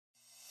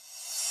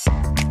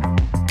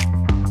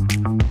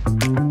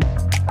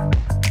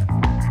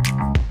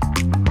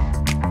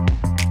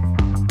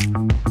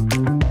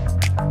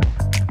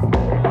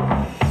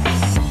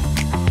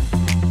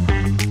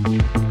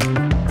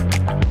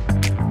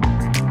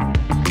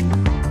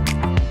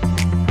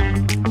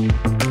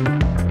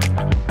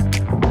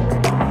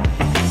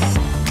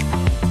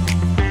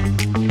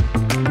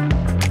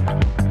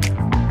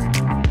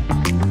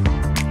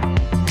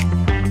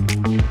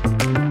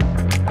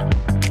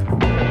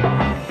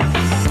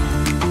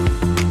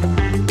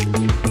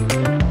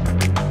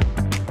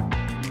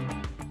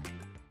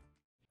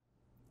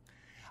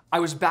I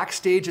was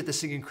backstage at the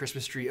Singing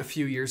Christmas Tree a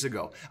few years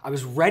ago. I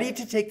was ready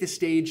to take the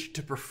stage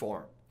to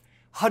perform.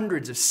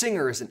 Hundreds of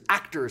singers and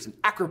actors and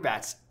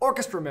acrobats,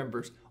 orchestra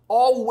members,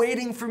 all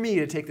waiting for me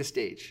to take the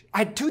stage. I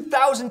had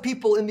 2,000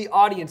 people in the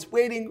audience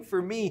waiting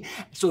for me.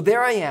 So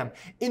there I am,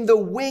 in the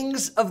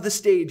wings of the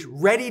stage,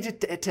 ready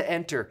to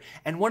enter.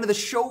 And one of the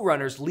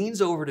showrunners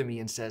leans over to me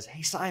and says,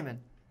 "Hey,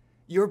 Simon,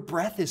 your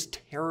breath is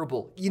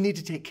terrible. You need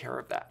to take care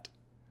of that."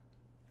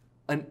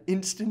 An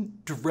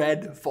instant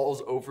dread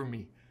falls over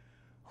me.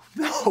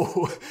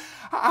 No,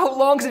 how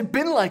long has it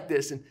been like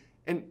this?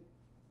 And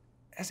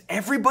has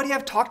everybody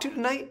I've talked to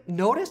tonight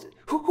noticed?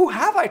 Who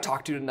have I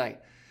talked to tonight?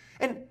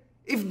 And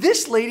if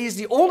this lady is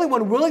the only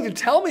one willing to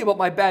tell me about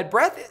my bad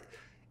breath,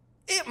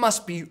 it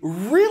must be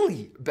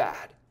really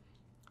bad.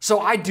 So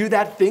I do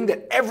that thing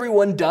that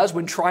everyone does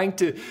when trying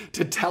to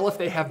tell if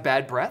they have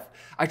bad breath.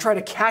 I try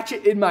to catch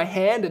it in my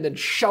hand and then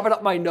shove it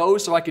up my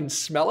nose so I can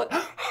smell it.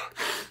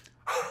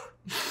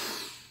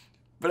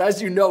 But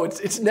as you know,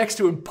 it's next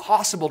to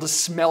impossible to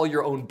smell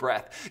your own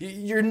breath.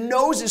 Your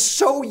nose is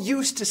so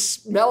used to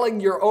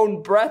smelling your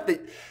own breath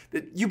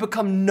that you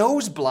become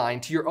nose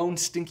blind to your own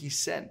stinky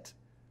scent.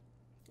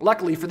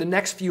 Luckily, for the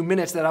next few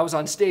minutes that I was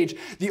on stage,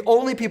 the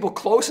only people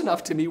close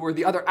enough to me were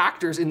the other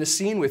actors in the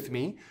scene with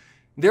me.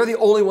 They're the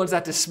only ones that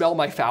had to smell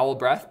my foul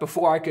breath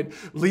before I could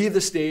leave the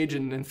stage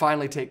and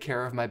finally take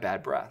care of my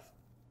bad breath.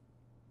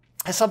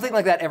 Has something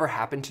like that ever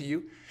happened to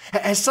you?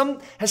 Has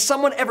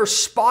someone ever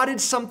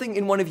spotted something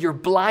in one of your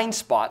blind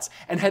spots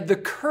and had the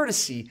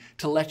courtesy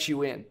to let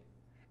you in?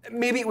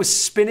 Maybe it was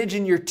spinach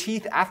in your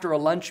teeth after a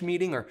lunch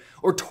meeting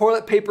or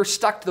toilet paper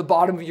stuck to the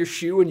bottom of your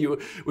shoe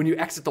when you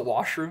exit the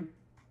washroom.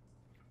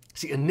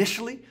 See,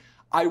 initially,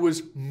 I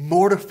was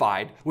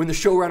mortified when the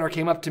showrunner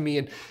came up to me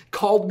and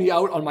called me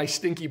out on my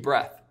stinky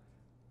breath.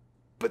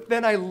 But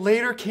then I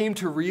later came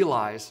to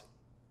realize,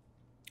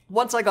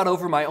 once I got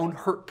over my own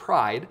hurt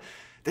pride,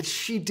 that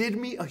she did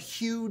me a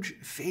huge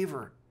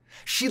favor.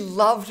 She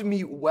loved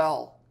me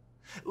well.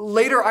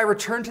 Later, I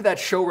returned to that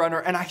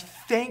showrunner and I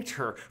thanked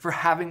her for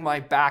having my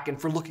back and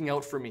for looking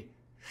out for me.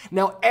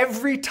 Now,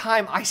 every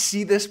time I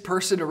see this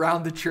person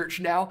around the church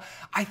now,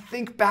 I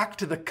think back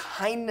to the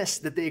kindness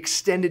that they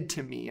extended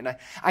to me. And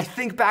I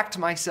think back to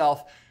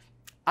myself,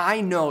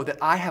 I know that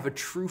I have a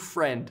true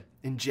friend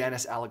in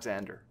Janice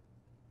Alexander.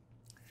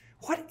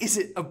 What is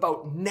it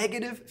about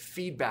negative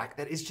feedback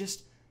that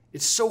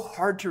it's so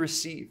hard to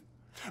receive?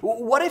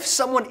 What if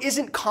someone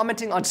isn't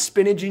commenting on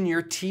spinach in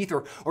your teeth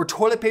or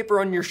toilet paper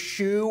on your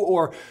shoe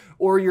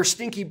or your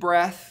stinky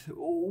breath?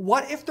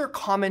 What if they're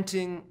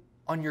commenting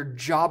on your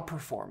job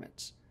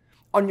performance,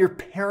 on your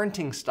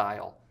parenting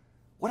style?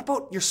 What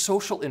about your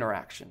social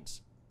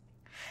interactions?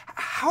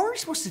 How are we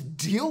supposed to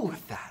deal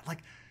with that? Like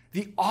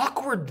the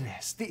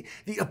awkwardness,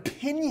 the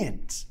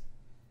opinions.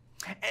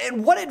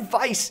 And what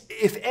advice,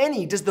 if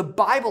any, does the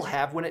Bible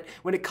have when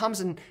it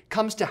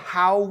comes to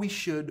how we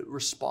should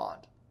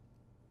respond?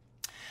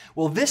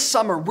 Well, this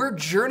summer, we're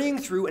journeying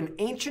through an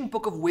ancient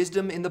book of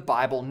wisdom in the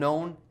Bible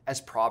known as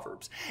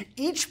Proverbs.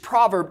 Each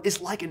proverb is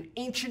like an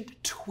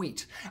ancient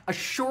tweet, a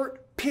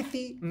short,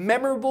 pithy,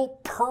 memorable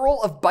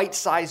pearl of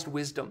bite-sized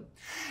wisdom.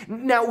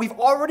 Now, we've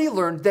already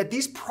learned that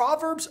these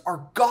proverbs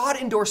are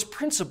God-endorsed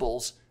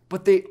principles,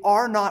 but they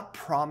are not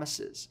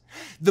promises.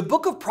 The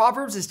book of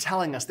Proverbs is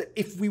telling us that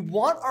if we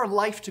want our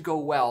life to go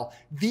well,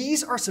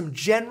 these are some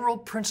general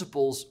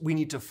principles we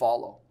need to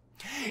follow.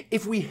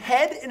 If we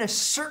head in a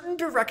certain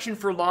direction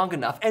for long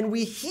enough and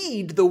we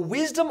heed the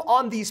wisdom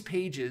on these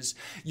pages,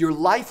 your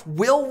life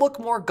will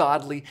look more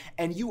godly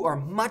and you are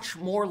much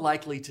more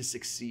likely to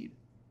succeed.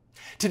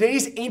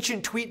 Today's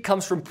ancient tweet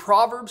comes from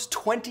Proverbs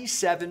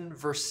 27,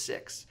 verse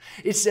 6.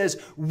 It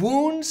says,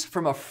 "Wounds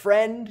from a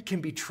friend can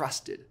be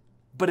trusted,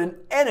 but an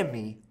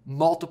enemy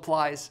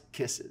multiplies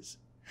kisses."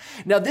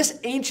 Now, this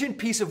ancient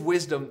piece of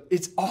wisdom,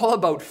 it's all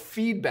about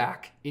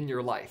feedback in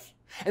your life.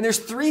 And there's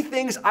three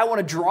things I want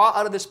to draw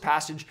out of this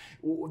passage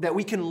that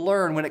we can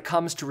learn when it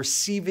comes to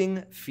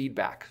receiving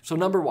feedback. So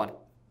number one,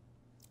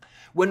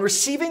 when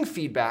receiving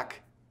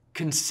feedback,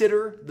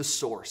 consider the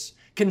source.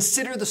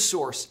 Consider the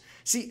source.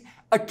 See,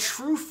 a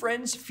true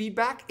friend's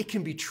feedback, it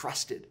can be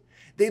trusted.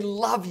 They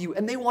love you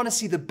and they want to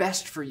see the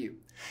best for you.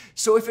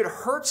 So if it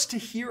hurts to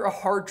hear a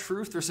hard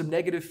truth or some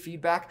negative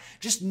feedback,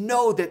 just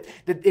know that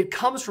it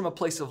comes from a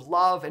place of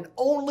love and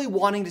only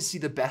wanting to see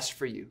the best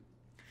for you.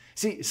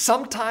 See,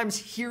 sometimes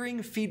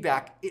hearing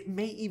feedback, it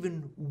may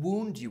even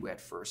wound you at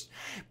first.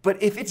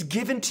 But if it's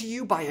given to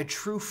you by a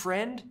true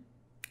friend,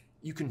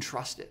 you can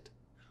trust it.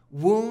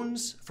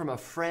 Wounds from a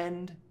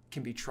friend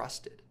can be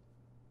trusted.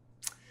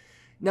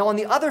 Now, on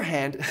the other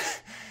hand,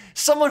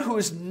 someone who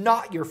is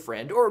not your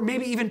friend, or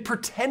maybe even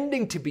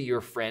pretending to be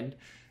your friend,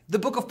 the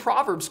book of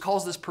Proverbs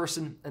calls this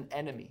person an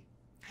enemy.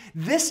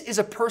 This is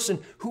a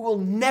person who will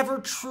never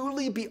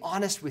truly be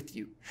honest with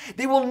you.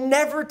 They will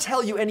never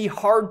tell you any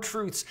hard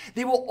truths.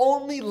 They will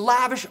only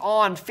lavish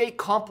on fake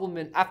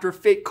compliment after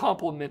fake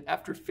compliment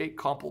after fake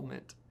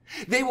compliment.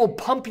 They will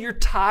pump your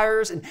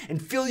tires and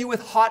fill you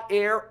with hot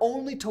air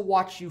only to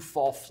watch you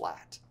fall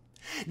flat.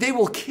 They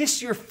will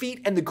kiss your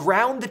feet and the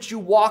ground that you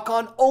walk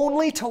on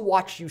only to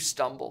watch you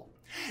stumble.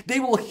 They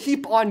will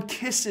heap on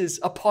kisses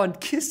upon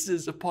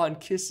kisses upon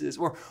kisses,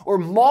 or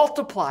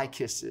multiply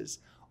kisses,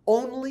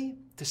 only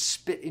to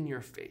spit in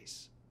your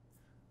face.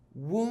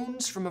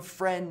 Wounds from a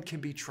friend can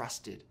be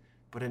trusted,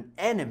 but an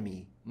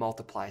enemy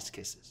multiplies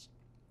kisses.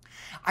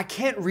 I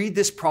can't read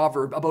this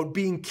proverb about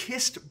being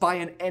kissed by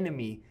an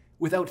enemy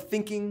without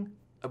thinking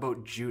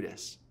about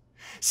Judas.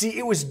 See,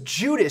 it was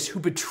Judas who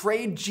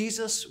betrayed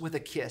Jesus with a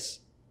kiss.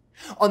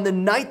 On the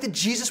night that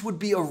Jesus would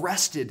be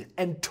arrested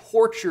and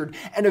tortured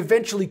and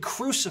eventually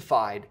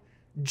crucified,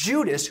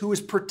 Judas, who was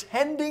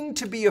pretending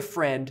to be a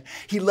friend,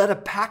 he led a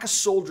pack of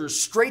soldiers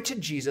straight to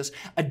Jesus,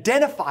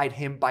 identified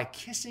him by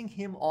kissing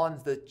him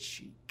on the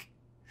cheek.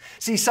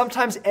 See,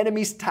 sometimes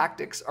enemies'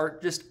 tactics are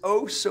just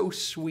oh so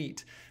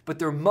sweet, but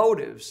their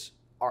motives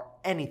are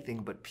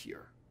anything but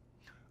pure.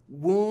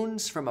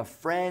 Wounds from a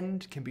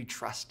friend can be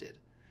trusted,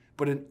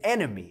 but an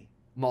enemy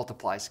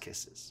multiplies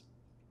kisses.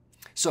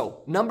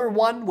 So, number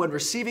one, when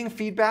receiving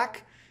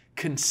feedback,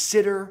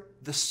 consider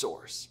the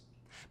source.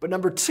 But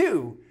number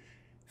two,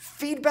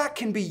 feedback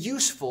can be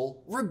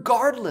useful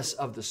regardless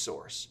of the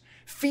source.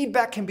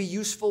 Feedback can be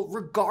useful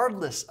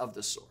regardless of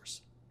the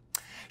source.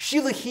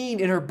 Sheila Heen,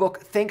 in her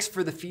book, Thanks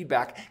for the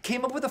Feedback,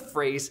 came up with a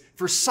phrase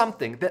for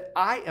something that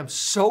I am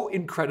so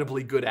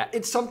incredibly good at.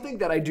 It's something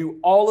that I do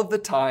all of the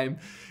time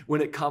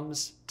when it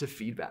comes to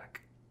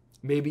feedback.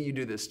 Maybe you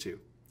do this too.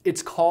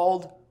 It's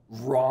called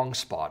wrong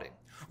spotting.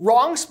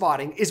 Wrong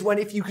spotting is when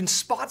if you can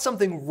spot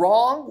something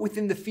wrong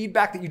within the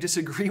feedback that you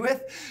disagree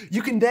with,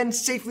 you can then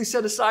safely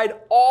set aside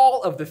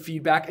all of the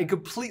feedback and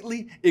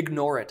completely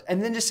ignore it,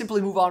 and then just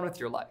simply move on with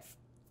your life.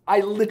 I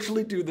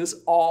literally do this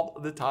all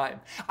the time.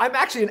 I'm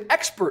actually an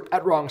expert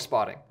at wrong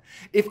spotting.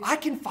 If I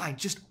can find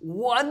just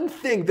one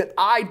thing that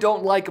I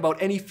don't like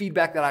about any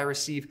feedback that I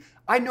receive,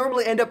 I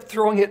normally end up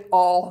throwing it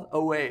all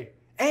away.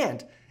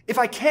 And if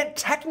I can't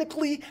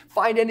technically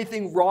find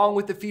anything wrong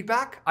with the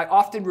feedback, I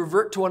often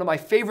revert to one of my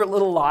favorite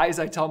little lies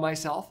I tell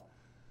myself.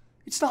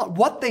 It's not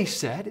what they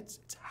said, it's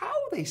how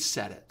they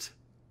said it.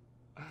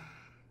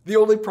 The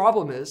only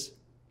problem is,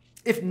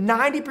 if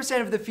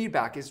 90% of the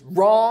feedback is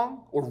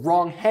wrong or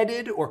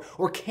wrong-headed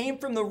or came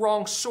from the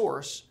wrong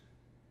source,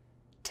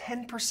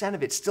 10%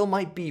 of it still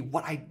might be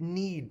what I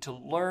need to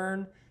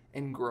learn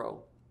and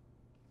grow.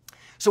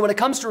 So when it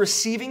comes to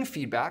receiving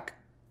feedback,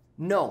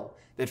 know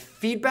that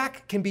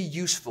feedback can be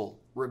useful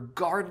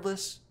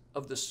regardless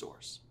of the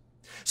source.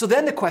 So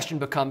then the question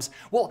becomes,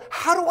 well,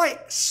 how do I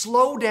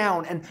slow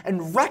down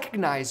and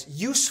recognize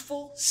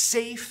useful,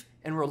 safe,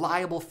 and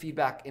reliable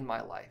feedback in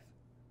my life?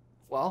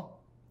 Well,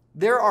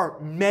 there are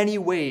many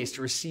ways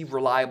to receive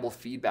reliable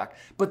feedback,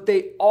 but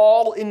they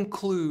all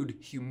include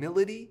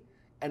humility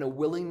and a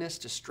willingness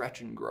to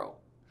stretch and grow.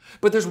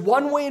 But there's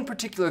one way in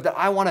particular that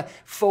I want to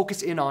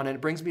focus in on, and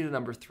it brings me to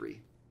number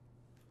 3.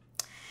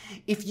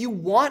 If you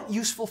want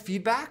useful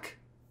feedback,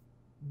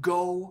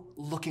 go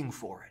looking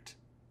for it.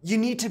 You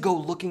need to go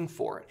looking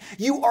for it.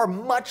 You are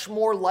much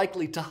more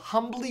likely to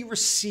humbly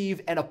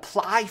receive and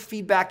apply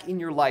feedback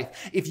in your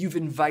life if you've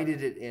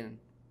invited it in.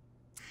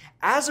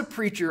 As a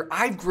preacher,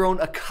 I've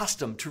grown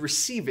accustomed to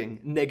receiving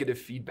negative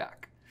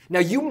feedback. Now,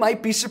 you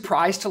might be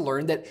surprised to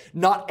learn that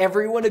not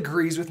everyone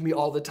agrees with me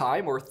all the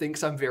time or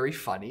thinks I'm very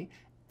funny,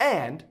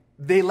 and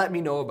they let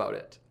me know about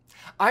it.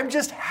 I'm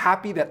just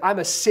happy that I'm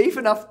a safe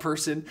enough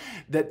person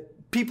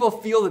that people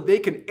feel that they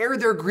can air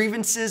their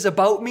grievances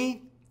about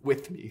me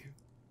with me.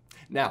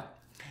 Now,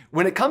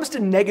 when it comes to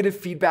negative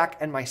feedback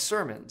and my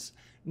sermons,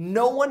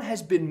 no one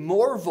has been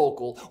more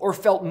vocal or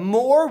felt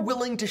more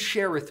willing to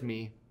share with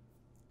me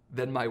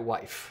than my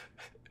wife.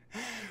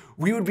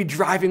 We would be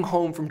driving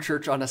home from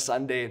church on a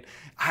Sunday, and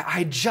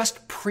I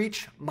just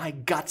preach my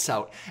guts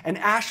out, and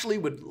Ashley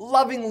would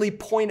lovingly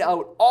point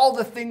out all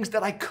the things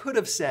that I could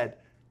have said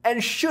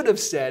and should have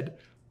said,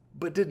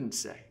 but didn't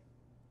say.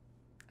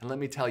 And let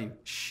me tell you,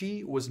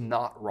 she was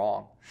not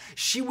wrong.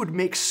 She would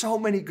make so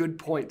many good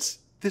points.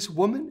 This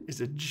woman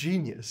is a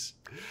genius.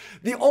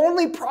 The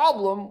only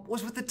problem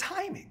was with the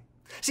timing.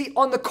 See,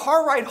 on the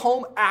car ride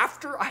home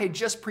after I had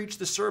just preached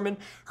the sermon,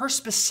 her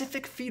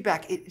specific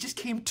feedback, it just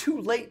came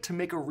too late to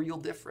make a real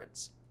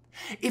difference.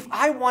 If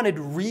I wanted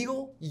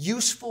real,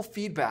 useful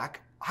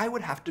feedback, I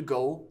would have to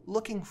go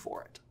looking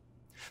for it.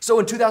 So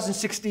in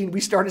 2016, we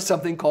started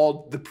something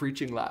called the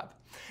Preaching Lab.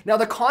 Now,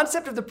 the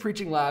concept of the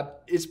Preaching Lab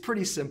is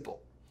pretty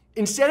simple.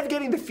 Instead of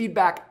getting the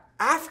feedback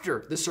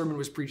after the sermon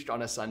was preached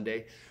on a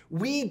Sunday,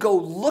 we go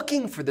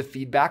looking for the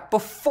feedback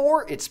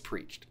before it's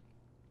preached.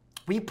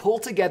 We pull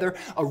together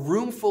a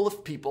room full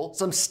of people,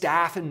 some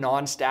staff and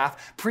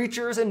non-staff,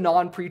 preachers and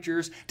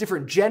non-preachers,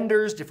 different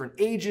genders, different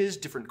ages,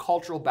 different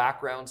cultural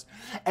backgrounds.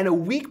 And a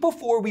week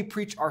before we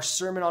preach our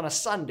sermon on a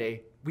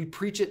Sunday, we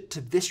preach it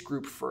to this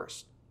group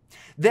first.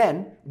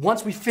 Then,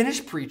 once we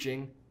finish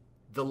preaching,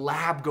 the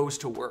lab goes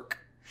to work.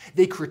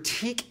 They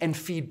critique and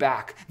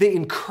feedback. They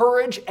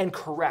encourage and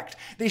correct.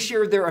 They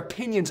share their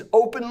opinions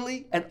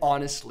openly and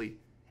honestly.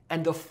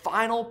 And the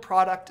final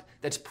product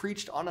that's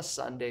preached on a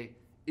Sunday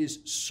is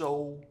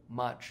so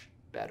much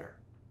better.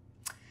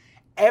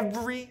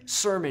 Every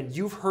sermon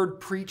you've heard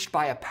preached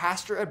by a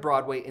pastor at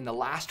Broadway in the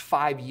last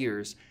 5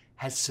 years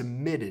has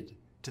submitted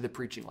to the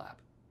preaching lab.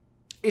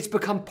 It's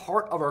become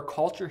part of our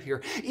culture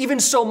here, even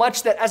so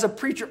much that as a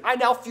preacher, I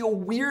now feel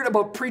weird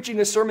about preaching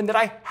a sermon that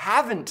I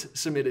haven't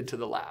submitted to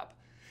the lab.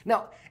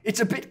 Now, it's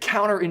a bit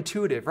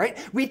counterintuitive, right?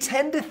 We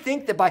tend to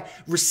think that by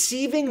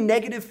receiving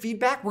negative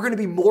feedback, we're going to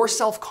be more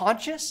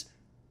self-conscious,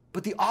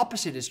 but the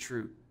opposite is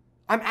true.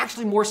 I'm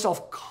actually more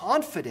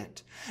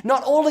self-confident.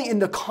 Not only is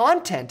the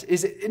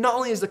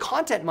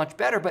content much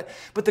better, but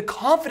the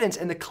confidence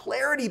and the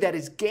clarity that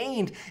is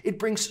gained, it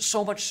brings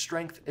so much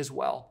strength as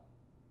well.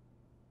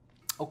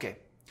 Okay,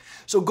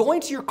 so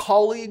going to your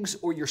colleagues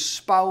or your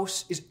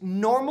spouse is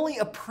normally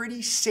a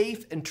pretty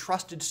safe and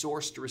trusted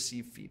source to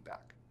receive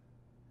feedback.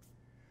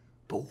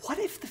 But what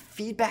if the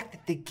feedback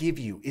that they give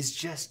you is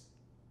just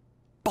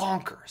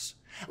bonkers?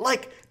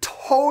 Like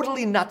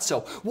totally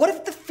nutso? What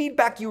if the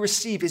feedback you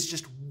receive is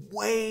just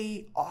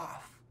way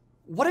off?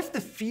 What if the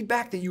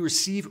feedback that you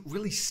receive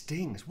really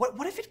stings?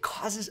 What if it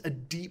causes a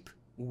deep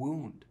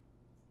wound?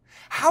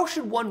 How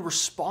should one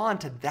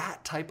respond to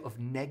that type of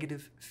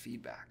negative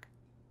feedback?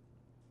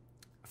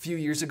 A few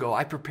years ago,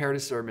 I prepared a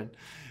sermon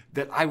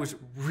that I was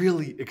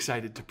really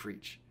excited to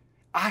preach.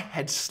 I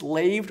had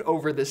slaved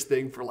over this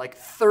thing for like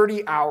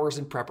 30 hours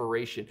in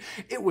preparation.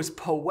 It was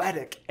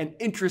poetic and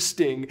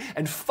interesting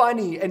and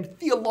funny and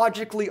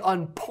theologically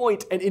on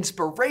point and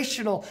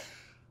inspirational.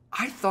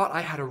 I thought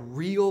I had a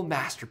real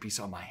masterpiece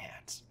on my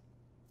hands.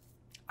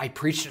 I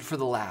preached it for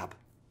the lab,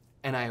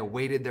 and I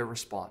awaited their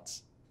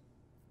response.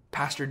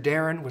 Pastor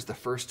Darren was the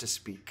first to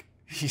speak.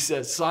 He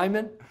says,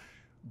 "Simon,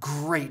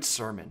 great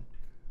sermon.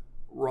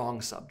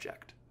 Wrong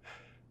subject."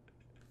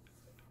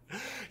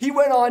 He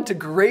went on to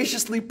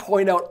graciously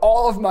point out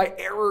all of my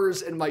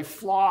errors and my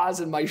flaws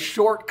and my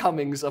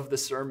shortcomings of the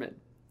sermon.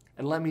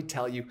 And let me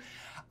tell you,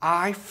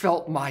 I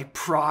felt my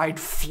pride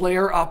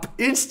flare up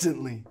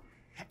instantly.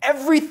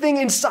 Everything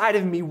inside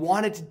of me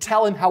wanted to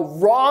tell him how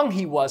wrong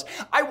he was.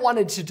 I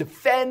wanted to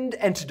defend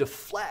and to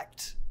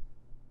deflect.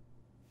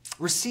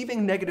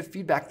 Receiving negative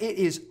feedback, it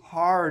is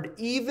hard,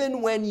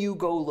 even when you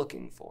go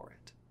looking for it.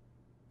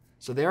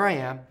 So there I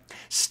am,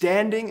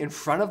 standing in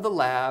front of the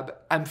lab.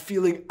 I'm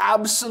feeling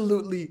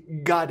absolutely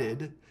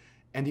gutted.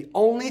 And the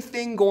only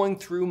thing going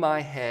through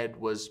my head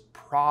was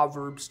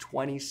Proverbs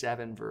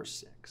 27,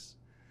 verse 6.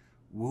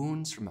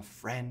 Wounds from a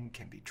friend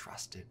can be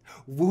trusted.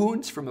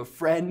 Wounds from a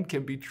friend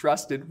can be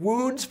trusted.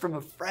 Wounds from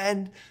a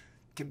friend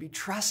can be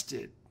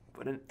trusted.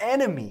 But an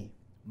enemy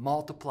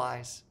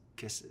multiplies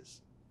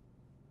kisses.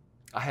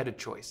 I had a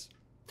choice.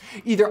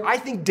 Either I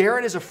think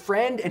Darren is a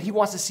friend and he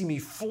wants to see me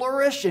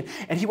flourish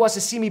and he wants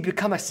to see me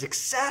become a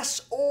success,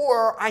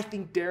 or I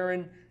think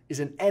Darren is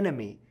an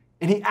enemy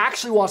and he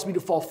actually wants me to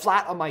fall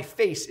flat on my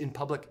face in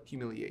public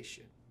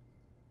humiliation.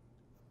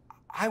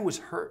 I was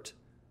hurt,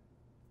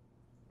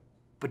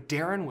 but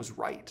Darren was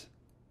right.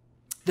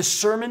 The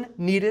sermon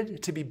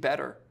needed to be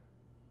better.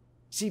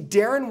 See,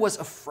 Darren was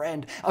a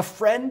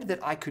friend that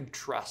I could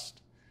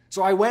trust.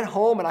 So I went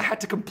home and I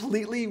had to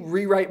completely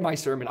rewrite my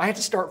sermon. I had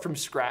to start from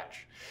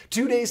scratch.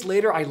 2 days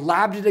later, I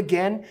labbed it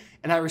again,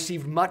 and I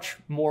received much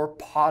more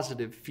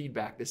positive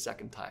feedback this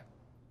second time.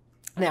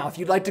 Now, if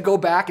you'd like to go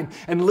back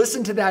and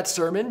listen to that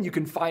sermon, you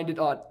can find it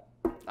on...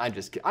 I'm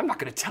just kidding. I'm not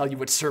going to tell you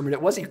what sermon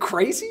it was. Are you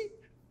crazy?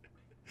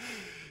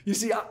 You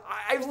see,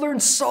 I've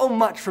learned so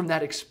much from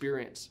that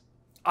experience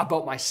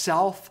about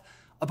myself,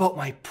 about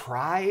my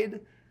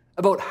pride,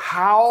 about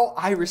how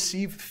I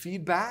receive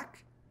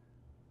feedback,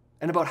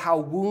 and about how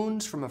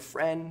wounds from a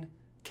friend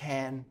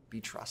can be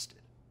trusted.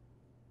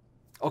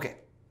 Okay,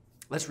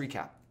 let's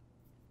recap.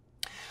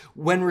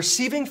 When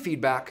receiving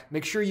feedback,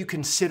 make sure you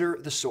consider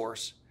the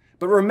source.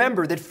 But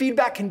remember that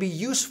feedback can be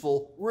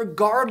useful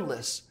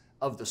regardless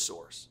of the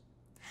source.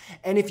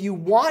 And if you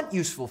want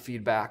useful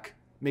feedback,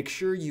 make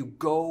sure you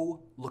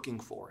go looking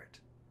for it.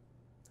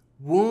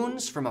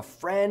 Wounds from a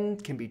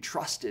friend can be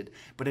trusted,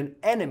 but an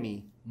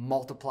enemy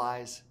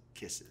multiplies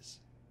kisses.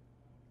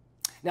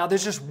 Now,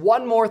 there's just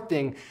one more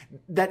thing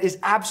that is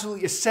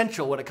absolutely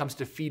essential when it comes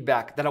to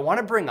feedback that I want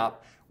to bring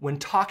up when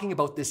talking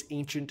about this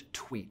ancient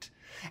tweet.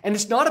 And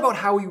it's not about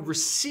how we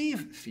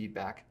receive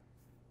feedback,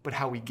 but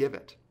how we give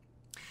it.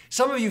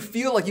 Some of you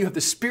feel like you have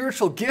the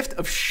spiritual gift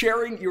of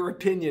sharing your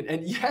opinion.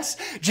 And yes,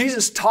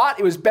 Jesus taught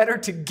it was better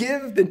to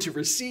give than to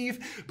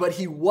receive, but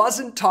he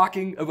wasn't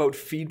talking about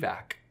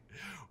feedback.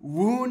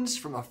 Wounds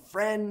from a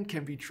friend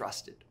can be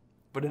trusted,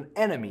 but an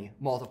enemy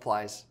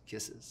multiplies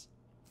kisses.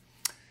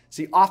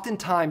 See,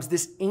 oftentimes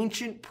this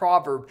ancient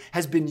proverb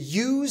has been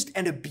used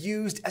and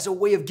abused as a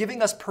way of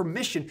giving us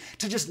permission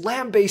to just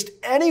lambaste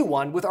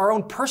anyone with our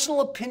own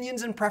personal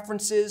opinions and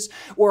preferences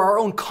or our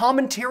own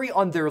commentary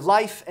on their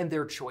life and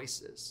their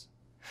choices.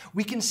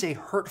 We can say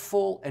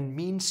hurtful and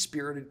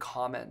mean-spirited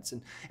comments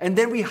and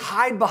then we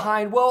hide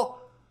behind,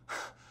 well,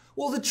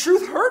 the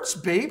truth hurts,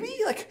 baby.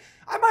 Like,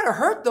 I might have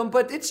hurt them,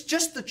 but it's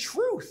just the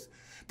truth.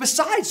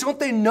 Besides, don't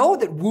they know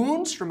that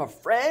wounds from a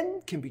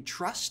friend can be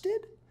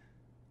trusted?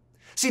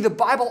 See, the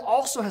Bible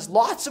also has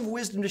lots of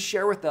wisdom to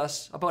share with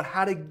us about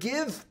how to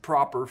give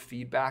proper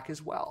feedback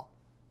as well.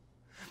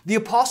 The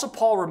Apostle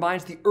Paul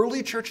reminds the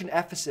early church in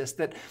Ephesus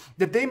that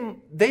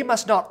they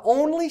must not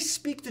only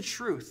speak the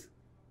truth,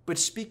 but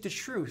speak the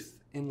truth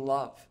in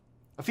love.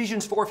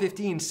 Ephesians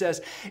 4:15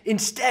 says,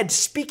 instead,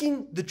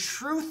 speaking the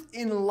truth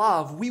in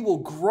love, we will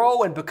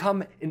grow and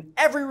become in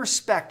every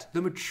respect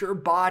the mature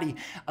body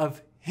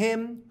of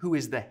him who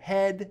is the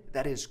head,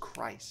 that is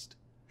Christ.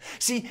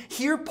 See,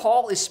 here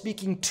Paul is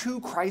speaking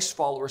to Christ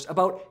followers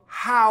about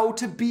how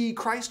to be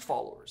Christ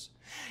followers.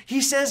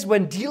 He says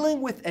when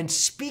dealing with and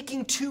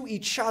speaking to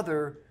each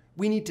other,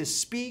 we need to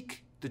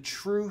speak the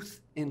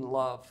truth in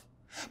love.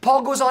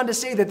 Paul goes on to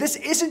say that this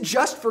isn't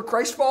just for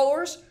Christ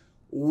followers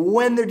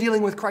when they're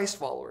dealing with Christ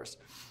followers.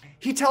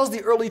 He tells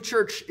the early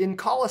church in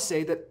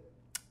Colossae that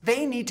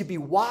they need to be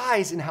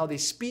wise in how they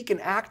speak and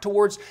act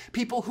towards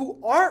people who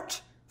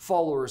aren't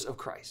followers of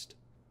Christ.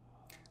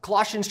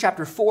 Colossians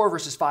chapter 4,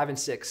 verses 5 and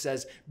 6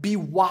 says, be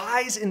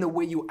wise in the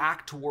way you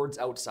act towards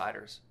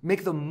outsiders.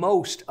 Make the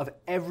most of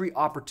every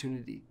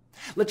opportunity.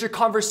 Let your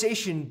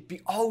conversation be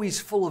always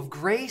full of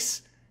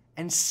grace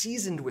and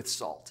seasoned with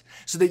salt,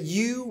 so that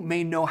you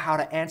may know how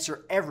to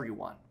answer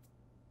everyone.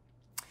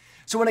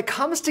 So when it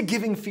comes to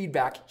giving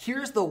feedback,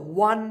 here's the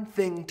one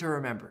thing to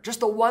remember. Just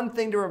the one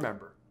thing to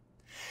remember.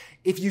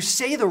 If you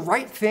say the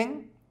right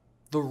thing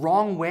the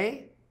wrong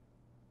way,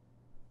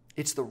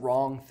 it's the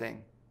wrong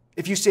thing.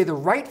 If you say the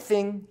right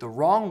thing the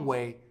wrong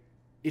way,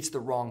 it's the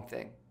wrong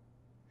thing.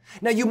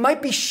 Now, you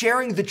might be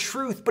sharing the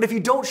truth, but if you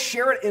don't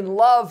share it in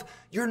love,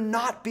 you're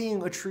not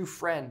being a true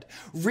friend.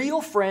 Real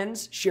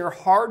friends share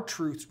hard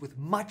truths with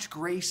much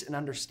grace and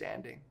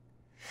understanding.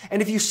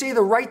 And if you say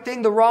the right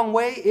thing the wrong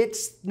way,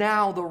 it's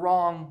now the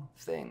wrong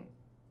thing.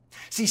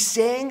 See,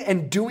 saying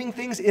and doing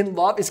things in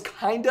love is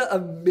kind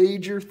of a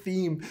major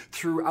theme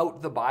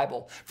throughout the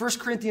Bible. 1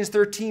 Corinthians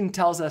 13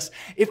 tells us,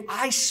 if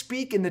I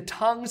speak in the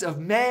tongues of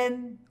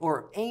men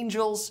or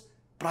angels,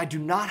 but I do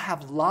not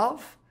have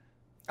love,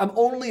 I'm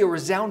only a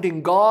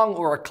resounding gong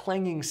or a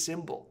clanging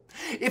cymbal.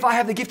 If I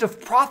have the gift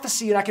of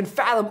prophecy and I can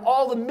fathom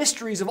all the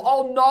mysteries of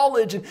all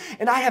knowledge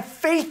and I have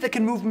faith that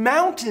can move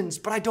mountains,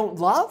 but I don't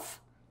love,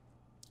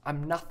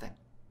 I'm nothing.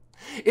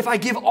 If I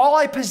give all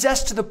I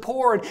possess to the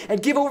poor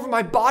and give over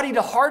my body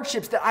to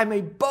hardships that I may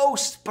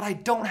boast, but I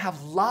don't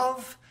have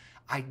love,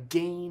 I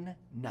gain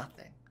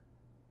nothing.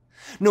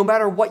 No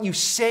matter what you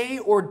say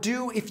or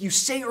do, if you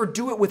say or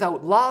do it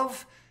without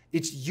love,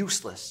 it's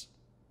useless.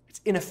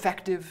 It's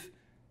ineffective.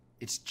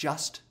 It's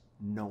just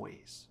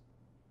noise.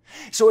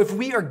 So if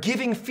we are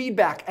giving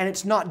feedback and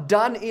it's not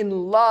done in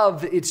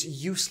love, it's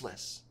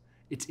useless.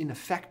 It's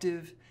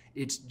ineffective.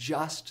 It's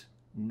just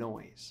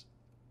noise.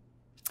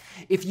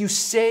 If you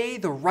say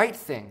the right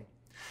thing,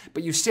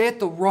 but you say it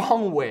the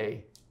wrong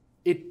way,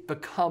 it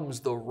becomes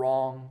the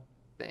wrong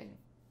thing.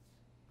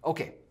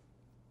 Okay,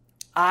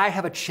 I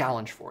have a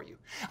challenge for you.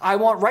 I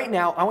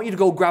want you to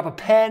go grab a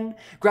pen,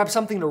 grab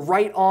something to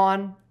write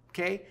on,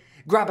 okay?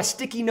 Grab a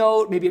sticky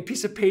note, maybe a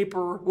piece of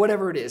paper,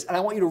 whatever it is, and I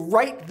want you to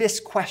write this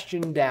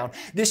question down.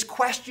 This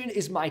question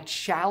is my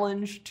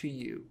challenge to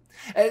you.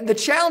 And the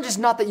challenge is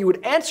not that you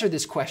would answer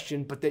this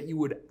question, but that you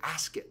would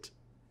ask it.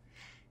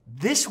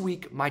 This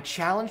week, my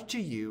challenge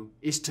to you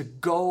is to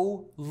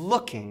go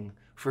looking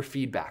for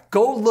feedback.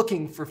 Go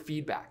looking for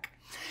feedback.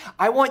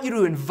 I want you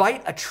to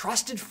invite a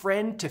trusted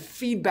friend to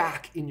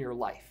feedback in your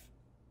life.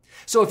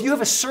 So if you have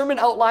a sermon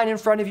outline in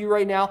front of you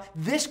right now,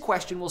 this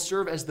question will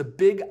serve as the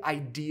big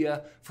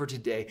idea for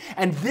today.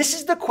 And this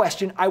is the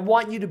question I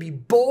want you to be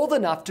bold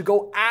enough to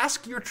go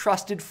ask your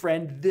trusted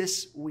friend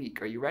this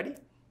week. Are you ready?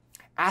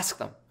 Ask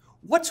them,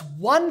 what's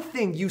one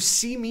thing you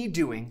see me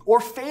doing or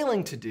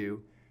failing to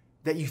do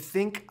that you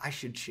think I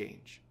should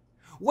change?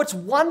 What's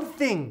one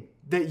thing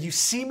that you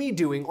see me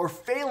doing or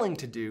failing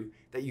to do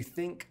that you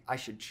think I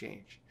should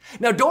change?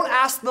 Now, don't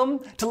ask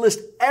them to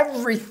list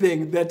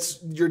everything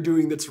you're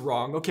doing that's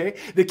wrong, okay?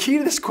 The key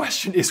to this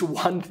question is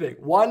one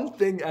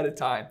thing at a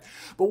time.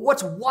 But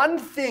what's one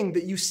thing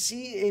that you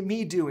see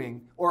me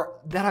doing or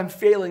that I'm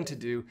failing to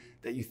do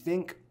that you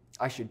think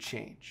I should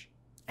change?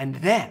 And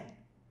then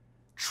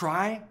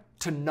try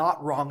to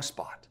not wrong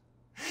spot.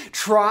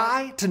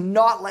 Try to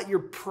not let your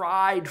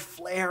pride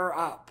flare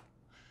up.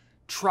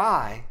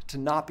 Try to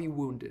not be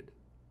wounded.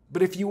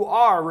 But if you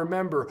are,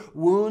 remember,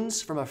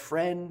 wounds from a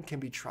friend can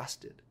be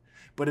trusted,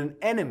 but an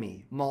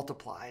enemy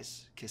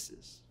multiplies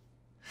kisses.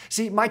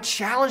 See, my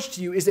challenge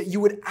to you is that you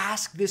would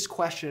ask this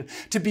question,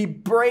 to be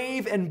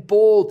brave and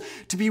bold,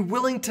 to be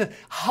willing to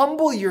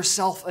humble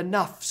yourself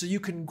enough so you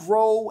can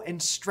grow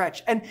and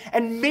stretch. And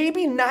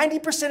maybe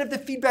 90% of the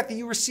feedback that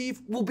you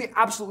receive will be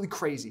absolutely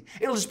crazy.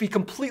 It'll just be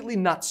completely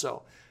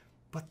nutso.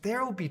 But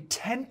there will be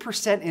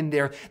 10% in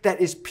there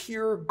that is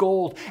pure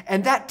gold.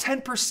 And that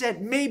 10%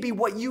 may be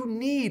what you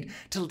need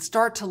to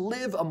start to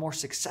live a more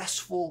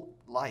successful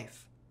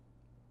life.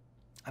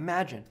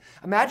 Imagine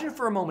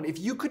for a moment if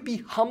you could be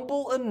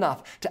humble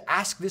enough to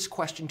ask this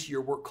question to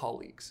your work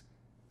colleagues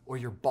or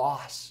your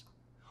boss,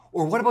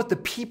 or what about the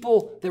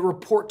people that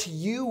report to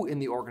you in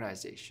the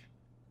organization?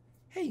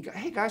 Hey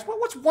guys,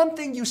 what's one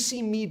thing you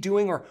see me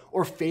doing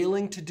or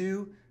failing to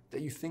do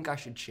that you think I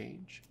should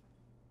change?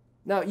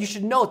 Now, you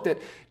should note that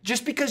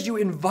just because you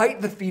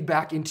invite the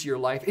feedback into your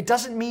life, it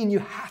doesn't mean you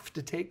have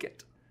to take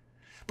it.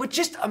 But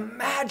just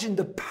imagine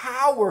the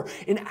power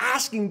in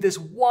asking this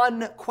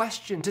one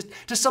question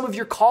to some of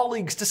your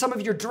colleagues, to some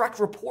of your direct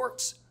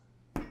reports.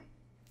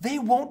 They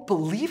won't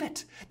believe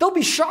it. They'll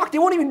be shocked. They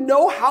won't even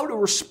know how to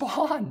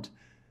respond.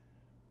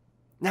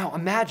 Now,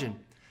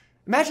 imagine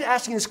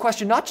asking this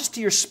question not just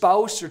to your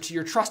spouse or to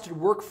your trusted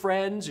work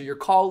friends or your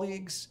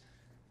colleagues.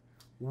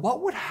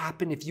 What would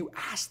happen if you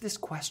asked this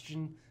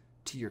question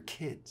to your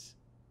kids?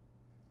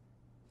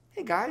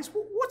 Hey guys,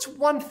 what's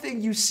one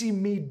thing you see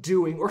me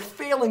doing or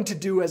failing to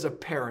do as a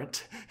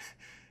parent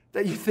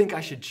that you think I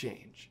should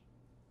change?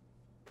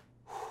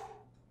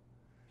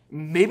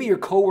 Maybe your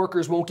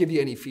coworkers won't give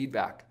you any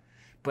feedback,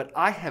 but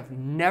I have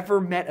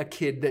never met a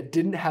kid that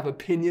didn't have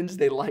opinions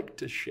they like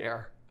to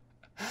share.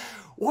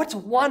 What's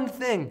one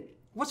thing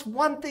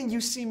you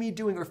see me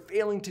doing or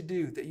failing to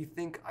do that you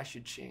think I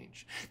should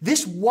change?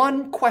 This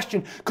one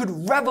question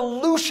could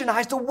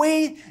revolutionize the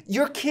way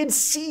your kids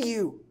see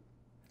you,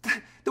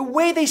 the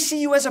way they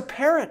see you as a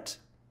parent.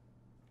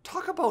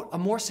 Talk about a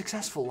more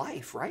successful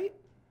life, right?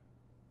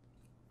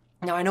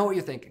 Now, I know what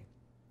you're thinking.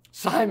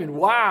 Simon,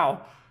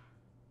 wow,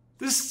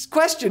 this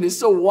question is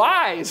so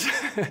wise.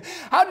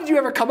 How did you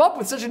ever come up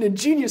with such an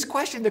ingenious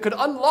question that could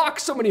unlock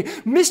so many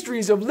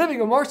mysteries of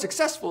living a more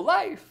successful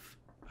life?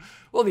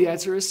 Well, the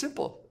answer is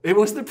simple. It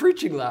was the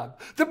preaching lab.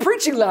 The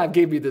preaching lab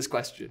gave me this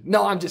question.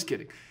 No, I'm just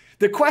kidding.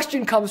 The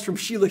question comes from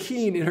Sheila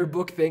Heen in her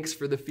book, Thanks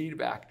for the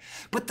Feedback.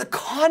 But the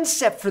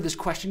concept for this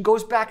question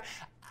goes back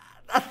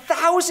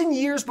 1,000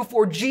 years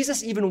before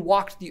Jesus even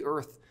walked the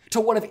earth to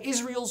one of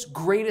Israel's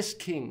greatest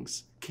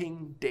kings,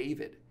 King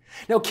David.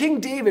 Now, King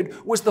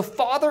David was the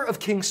father of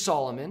King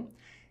Solomon,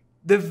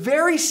 the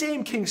very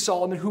same King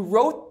Solomon who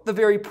wrote the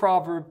very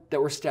proverb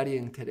that we're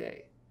studying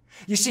today.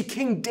 You see,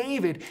 King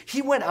David,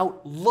 he went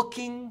out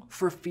looking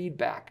for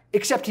feedback,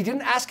 except he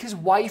didn't ask his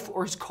wife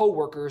or his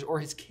coworkers or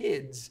his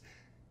kids.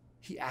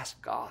 He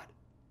asked God.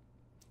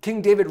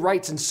 King David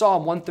writes in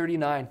Psalm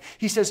 139,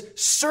 he says,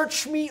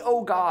 "Search me,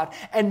 O God,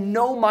 and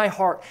know my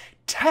heart.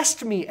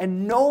 Test me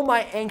and know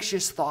my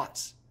anxious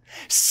thoughts.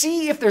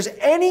 See if there's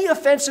any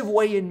offensive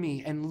way in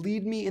me and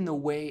lead me in the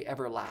way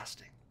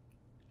everlasting."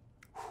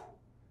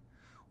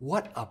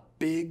 What a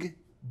big,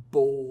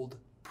 bold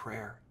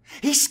prayer.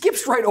 He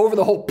skips right over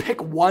the whole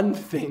pick one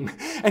thing.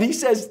 And he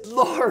says,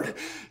 Lord,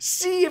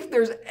 see if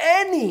there's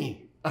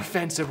any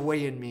offensive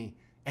way in me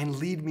and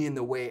lead me in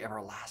the way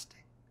everlasting.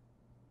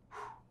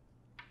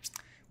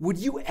 Would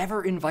you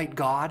ever invite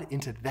God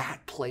into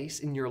that place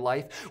in your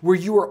life where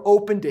you are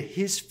open to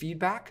his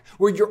feedback,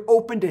 where you're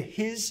open to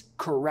his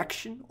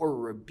correction or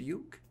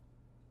rebuke?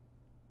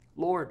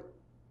 Lord,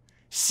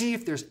 see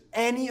if there's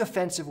any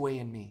offensive way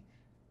in me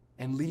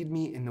and lead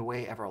me in the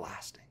way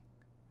everlasting.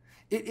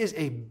 It is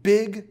a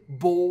big,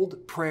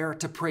 bold prayer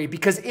to pray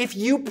because if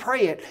you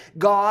pray it,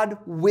 God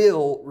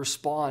will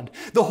respond.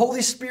 The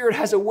Holy Spirit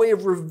has a way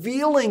of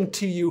revealing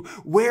to you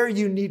where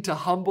you need to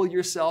humble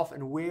yourself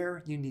and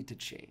where you need to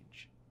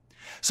change.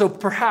 So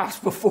perhaps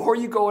before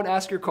you go and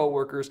ask your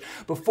coworkers,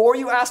 before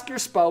you ask your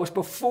spouse,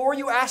 before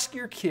you ask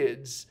your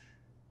kids,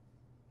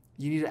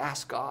 you need to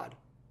ask God,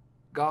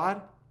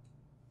 God,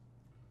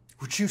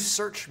 would you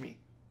search me?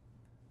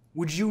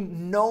 Would you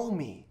know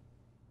me?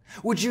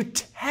 Would you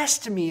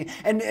test me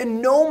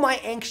and know my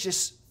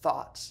anxious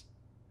thoughts?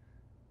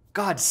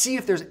 God, see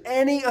if there's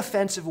any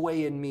offensive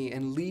way in me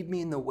and lead me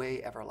in the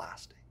way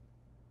everlasting.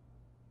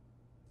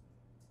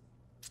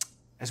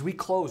 As we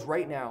close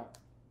right now,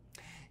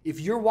 if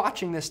you're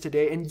watching this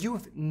today and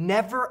you've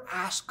never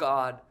asked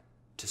God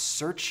to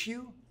search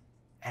you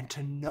and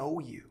to know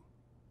you,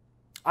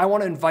 I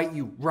want to invite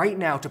you right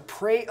now to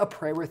pray a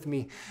prayer with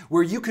me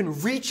where you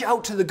can reach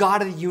out to the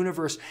God of the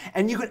universe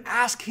and you can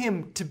ask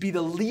him to be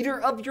the leader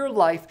of your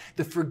life,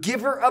 the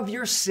forgiver of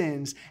your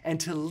sins, and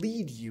to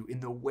lead you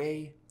in the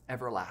way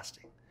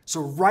everlasting.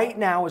 So right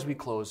now as we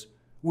close,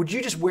 would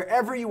you just,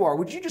 wherever you are,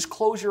 would you just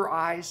close your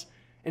eyes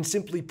and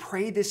simply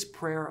pray this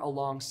prayer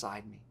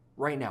alongside me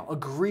right now?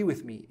 Agree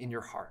with me in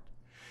your heart.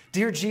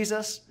 Dear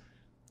Jesus,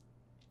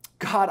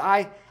 God,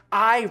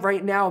 I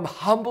right now am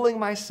humbling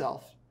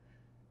myself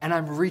and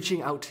I'm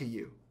reaching out to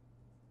you.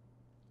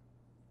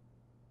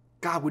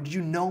 God, would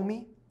you know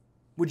me?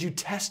 Would you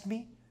test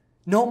me?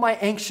 Know my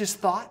anxious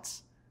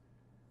thoughts?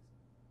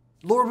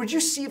 Lord, would you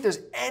see if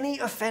there's any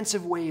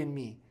offensive way in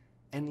me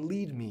and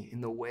lead me in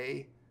the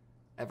way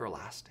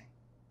everlasting?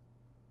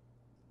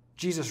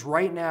 Jesus,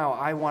 right now,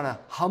 I want to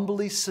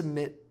humbly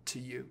submit to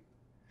you,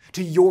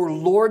 to your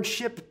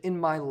lordship in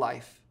my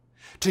life,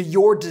 to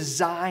your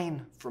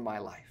design for my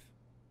life.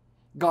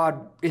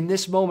 God, in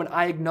this moment,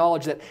 I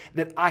acknowledge that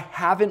I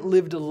haven't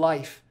lived a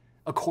life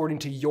according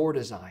to your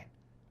design.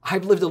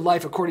 I've lived a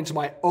life according to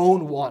my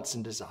own wants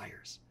and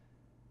desires.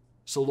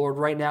 So Lord,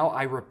 right now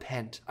I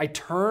repent. I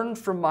turn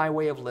from my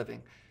way of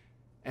living.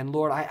 And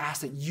Lord, I ask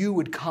that you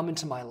would come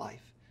into my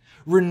life.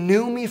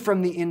 Renew me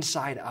from the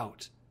inside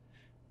out.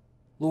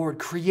 Lord,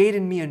 create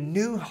in me a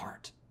new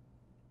heart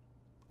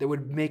that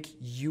would make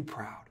you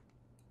proud.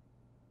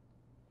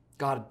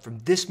 God, from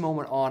this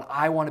moment on,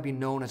 I want to be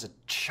known as a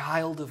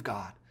child of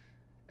God,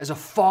 as a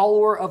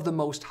follower of the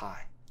Most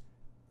High.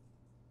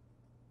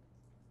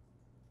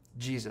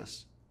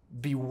 Jesus,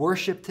 be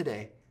worshiped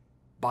today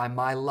by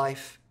my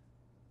life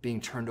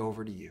being turned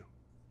over to you.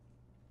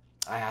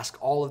 I ask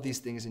all of these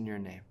things in your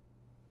name.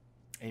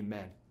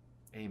 Amen.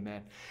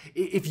 Amen.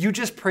 If you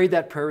just prayed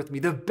that prayer with me,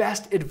 the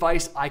best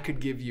advice I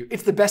could give you,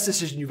 it's the best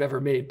decision you've ever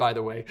made, by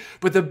the way,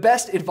 but the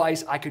best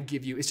advice I could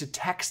give you is to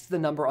text the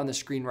number on the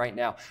screen right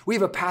now. We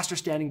have a pastor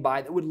standing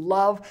by that would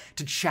love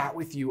to chat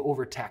with you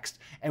over text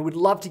and would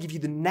love to give you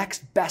the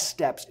next best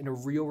steps in a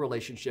real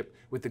relationship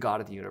with the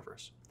God of the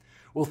universe.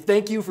 Well,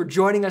 thank you for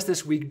joining us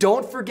this week.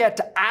 Don't forget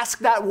to ask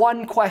that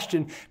one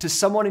question to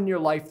someone in your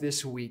life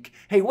this week.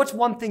 Hey, what's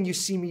one thing you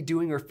see me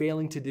doing or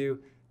failing to do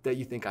that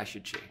you think I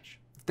should change?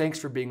 Thanks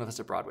for being with us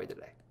at Broadway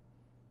today.